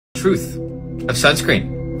truth of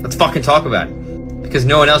sunscreen. Let's fucking talk about it. Because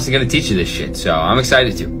no one else is going to teach you this shit, so I'm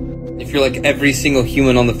excited to. If you're like every single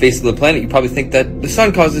human on the face of the planet, you probably think that the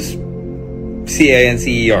sun causes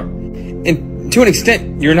cancer. And to an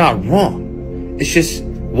extent, you're not wrong. It's just,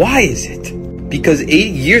 why is it? Because 80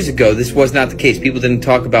 years ago, this was not the case. People didn't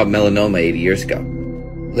talk about melanoma 80 years ago.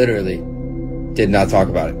 Literally, did not talk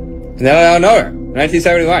about it. And then out of nowhere,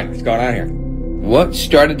 1971, what's going on here? What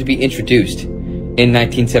started to be introduced in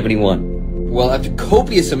 1971? Well, after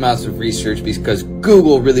copious amounts of research, because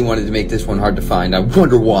Google really wanted to make this one hard to find, I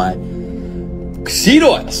wonder why, seed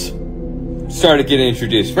oils started getting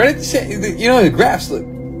introduced. Right? You know, the graphs look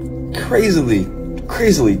crazily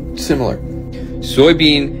similar.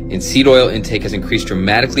 Soybean and seed oil intake has increased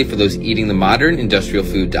dramatically for those eating the modern industrial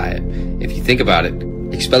food diet. If you think about it,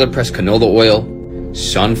 expeller-pressed canola oil,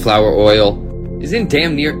 sunflower oil is in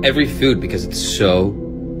damn near every food because it's so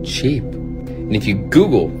cheap. And if you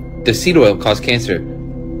Google, does seed oil cause cancer?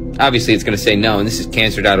 Obviously, it's going to say no, and this is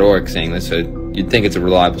cancer.org saying this, so you'd think it's a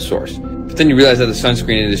reliable source. But then you realize that the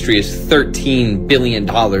sunscreen industry is $13 billion,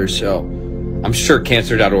 so I'm sure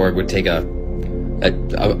cancer.org would take a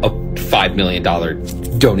 $5 million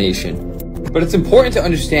donation. But it's important to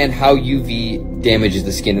understand how UV damages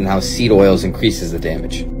the skin and how seed oils increases the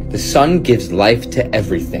damage. The sun gives life to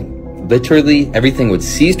everything. Literally, everything would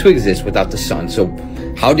cease to exist without the sun, so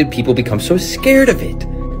how did people become so scared of it?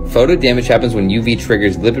 Photo damage happens when UV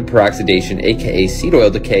triggers lipid peroxidation, aka seed oil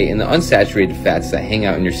decay, in the unsaturated fats that hang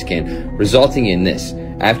out in your skin, resulting in this.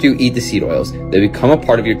 After you eat the seed oils, they become a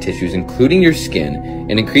part of your tissues, including your skin,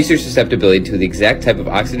 and increase your susceptibility to the exact type of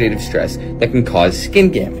oxidative stress that can cause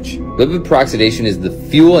skin damage. Lipid peroxidation is the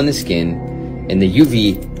fuel in the skin, and the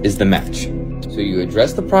UV is the match. So you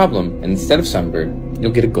address the problem, and instead of sunburn,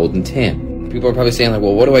 you'll get a golden tan. People are probably saying like,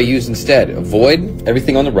 well, what do I use instead? Avoid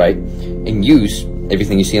everything on the right, and use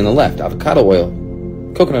everything you see on the left. Avocado oil,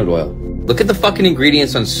 coconut oil. Look at the fucking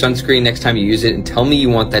ingredients on sunscreen next time you use it and tell me you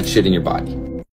want that shit in your body.